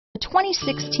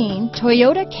2016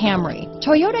 Toyota Camry.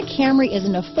 Toyota Camry is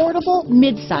an affordable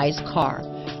mid-size car.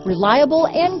 Reliable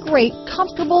and great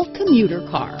comfortable commuter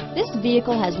car. This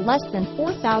vehicle has less than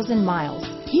 4,000 miles.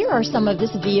 Here are some of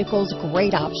this vehicle's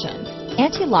great options: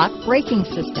 anti-lock braking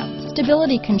system,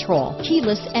 stability control,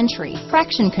 keyless entry,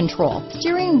 traction control,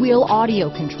 steering wheel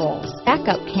audio controls,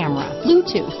 backup camera,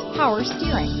 Bluetooth, power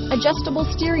steering, adjustable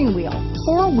steering wheel,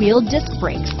 four-wheel disc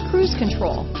brakes, cruise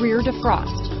control, rear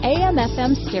defrost,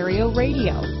 AM/FM stereo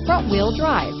radio, front-wheel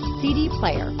drive, CD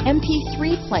player,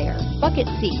 MP3 player, bucket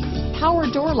seats, power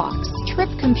door locks, trip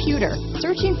computer.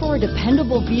 Searching for a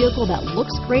dependable vehicle that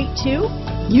looks great too?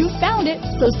 You found it,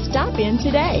 so stop in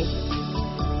today.